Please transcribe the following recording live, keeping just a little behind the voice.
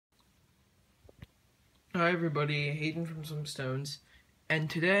Hi everybody, Hayden from Some Stones, and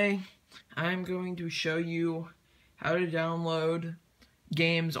today I'm going to show you how to download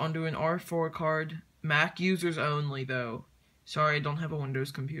games onto an R4 card. Mac users only though. Sorry, I don't have a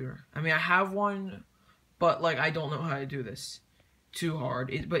Windows computer. I mean, I have one, but like I don't know how to do this. Too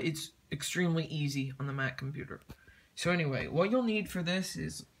hard, but it's extremely easy on the Mac computer. So anyway, what you'll need for this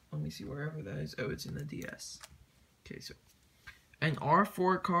is, let me see wherever that is. Oh, it's in the DS. Okay, so an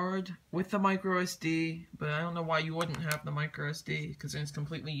R4 card with the micro SD, but I don't know why you wouldn't have the micro SD because it's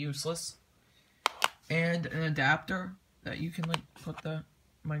completely useless. And an adapter that you can like put the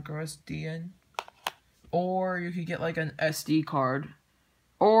micro SD in, or you could get like an SD card,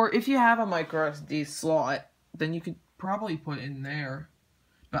 or if you have a micro SD slot, then you could probably put it in there.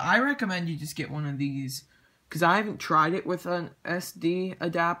 But I recommend you just get one of these because I haven't tried it with an SD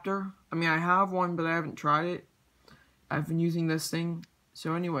adapter. I mean, I have one, but I haven't tried it. I've been using this thing.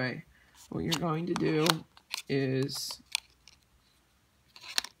 So anyway, what you're going to do is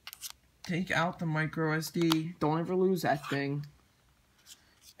take out the micro SD. Don't ever lose that thing.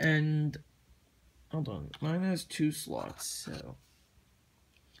 And hold on, mine has 2 slots. So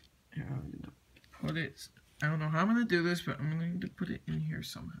here, I'm gonna put it. I don't know how I'm gonna do this, but I'm going to put it in here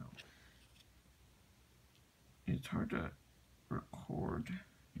somehow. It's hard to record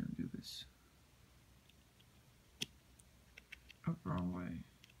and do this. Oh, wrong way.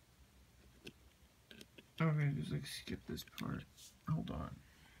 Okay, just like skip this part. Hold on.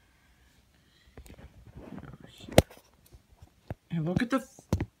 Here, look at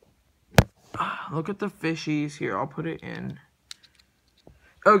the fishies here. I'll put it in.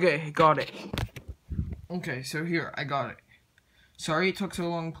 Okay, got it. Okay, so here I got it. Sorry it took so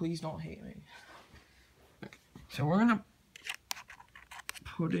long. Please don't hate me. Okay, so we're gonna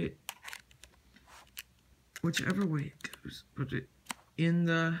put it whichever way it goes. Put it in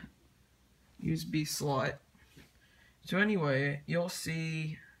the USB slot. So anyway, you'll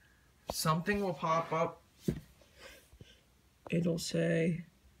see something will pop up. It'll say,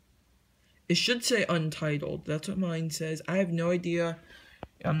 it should say untitled. That's what mine says. I have no idea.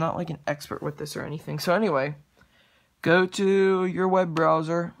 I'm not like an expert with this or anything. So anyway, go to your web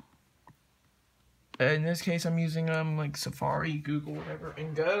browser. In this case, I'm using like Safari, Google, whatever,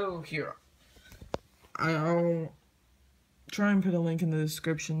 and go here. I'll try and put a link in the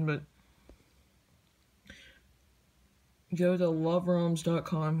description, but go to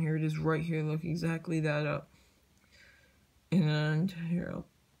loveroms.com. Here it is right here. Look exactly that up. And here,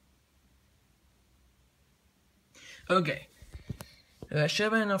 okay. That should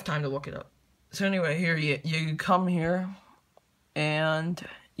have been enough time to look it up. So anyway, here you come here, and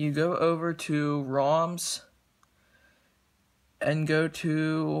you go over to ROMs, and go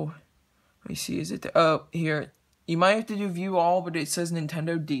to, let me see, is it, oh, here. You might have to do view all, but it says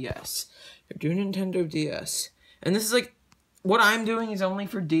Nintendo DS. You're doing Nintendo DS. And this is like, what I'm doing is only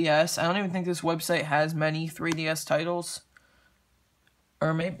for DS. I don't even think this website has many 3DS titles.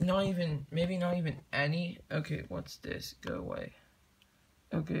 Or maybe not even any. Okay, what's this? Go away.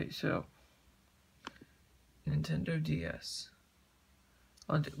 Okay, so Nintendo DS.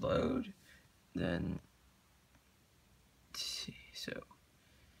 Let it load. Then let's see. So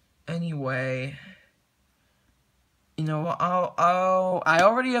anyway, you know, I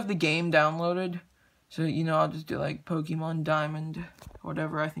already have the game downloaded. So, you know, I'll just do like Pokemon Diamond,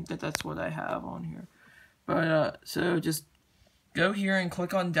 whatever. I think that's what I have on here. But so just go here and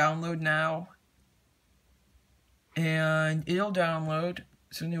click on download now. And it'll download.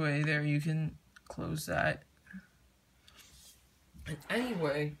 So anyway, there you can close that. And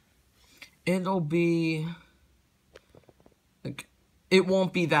anyway, it'll be like, it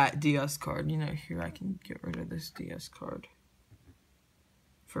won't be that DS card. You know, here I can get rid of this DS card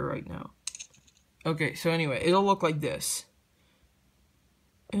for right now. Okay, so anyway, it'll look like this.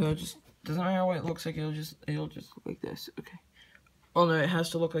 It'll just, doesn't matter what it looks like, it'll just look like this. Okay. Oh no, it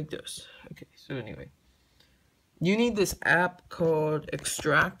has to look like this. Okay, so anyway. You need this app called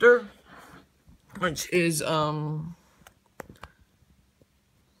Extractor, which is,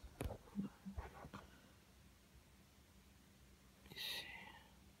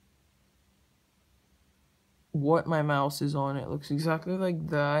 what my mouse is on. It looks exactly like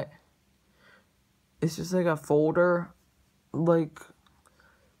that. It's just like a folder, like,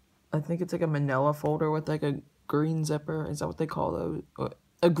 I think it's like a manila folder with like a green zipper. Is that what they call those?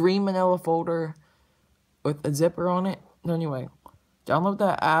 A green manila folder with a zipper on it. Anyway, download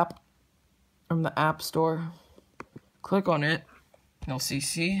that app from the App Store. Click on it. You'll see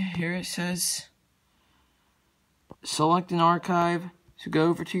here it says select an archive. So go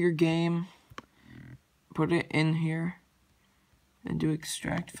over to your game, put it in here, and do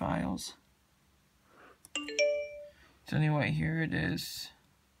extract files. So anyway, here it is.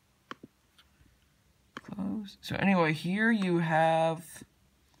 Close. So anyway, here you have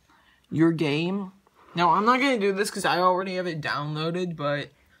your game. Now, I'm not going to do this because I already have it downloaded,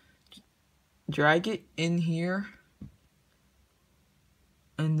 but drag it in here.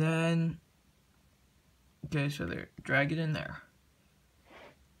 And then, okay, so there, drag it in there.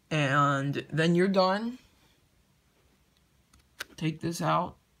 And then you're done. Take this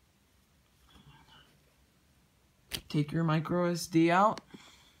out. Take your micro SD out.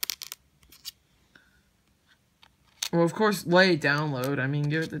 Well, of course, let it download. I mean,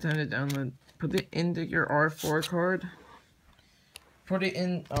 give it the time to download. Put it into your R4 card. Put it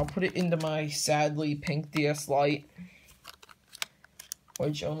in. I'll put it into my sadly pink DS Lite,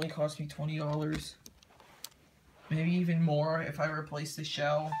 which only cost me $20. Maybe even more if I replace the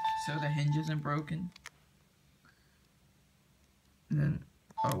shell so the hinge isn't broken. And then,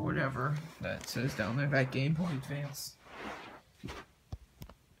 oh, whatever that says down there, that Game Boy Advance.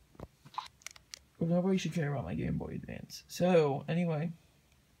 Well, nobody should care about my Game Boy Advance. So, anyway.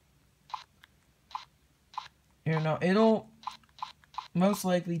 You know, it'll most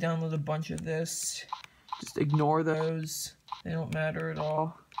likely download a bunch of this. Just ignore those. They don't matter at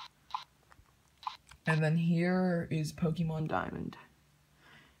all. And then here is Pokemon Diamond.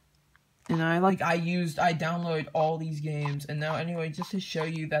 And I downloaded all these games. And now, anyway, just to show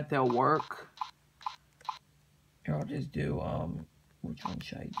you that they'll work. Here, I'll just do, which one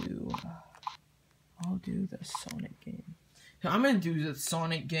should I do? I'll do the Sonic game. So I'm going to do the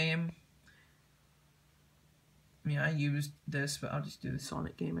Sonic game. I mean, I used this, but I'll just do the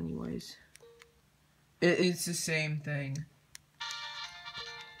Sonic game anyways. It's the same thing.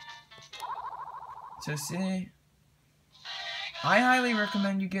 So see, I highly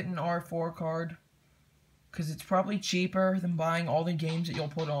recommend you get an R4 card, because it's probably cheaper than buying all the games that you'll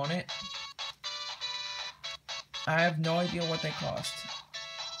put on it. I have no idea what they cost.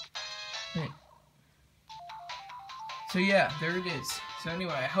 Right. So yeah, there it is. So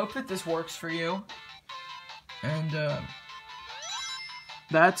anyway, I hope that this works for you. And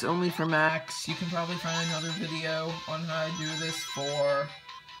that's only for Macs. You can probably find another video on how to do this for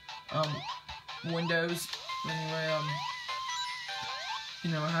Windows. Anyway,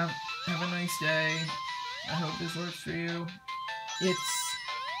 you know, have a nice day. I hope this works for you.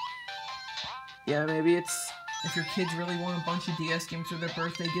 Yeah, maybe it's, if your kids really want a bunch of DS games for their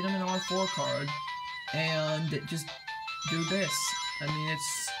birthday, get them an R4 card, and just do this. I mean,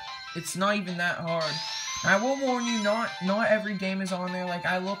 it's not even that hard. I will warn you, not every game is on there. Like,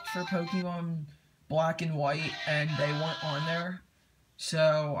 I looked for Pokemon Black and White, and they weren't on there.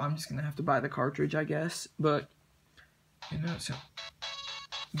 So, I'm just gonna have to buy the cartridge, I guess. But, you know, so,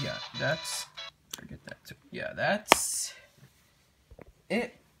 yeah, forget that. So, yeah, that's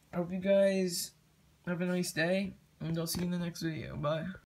it. Hope you guys have a nice day, and I'll see you in the next video. Bye.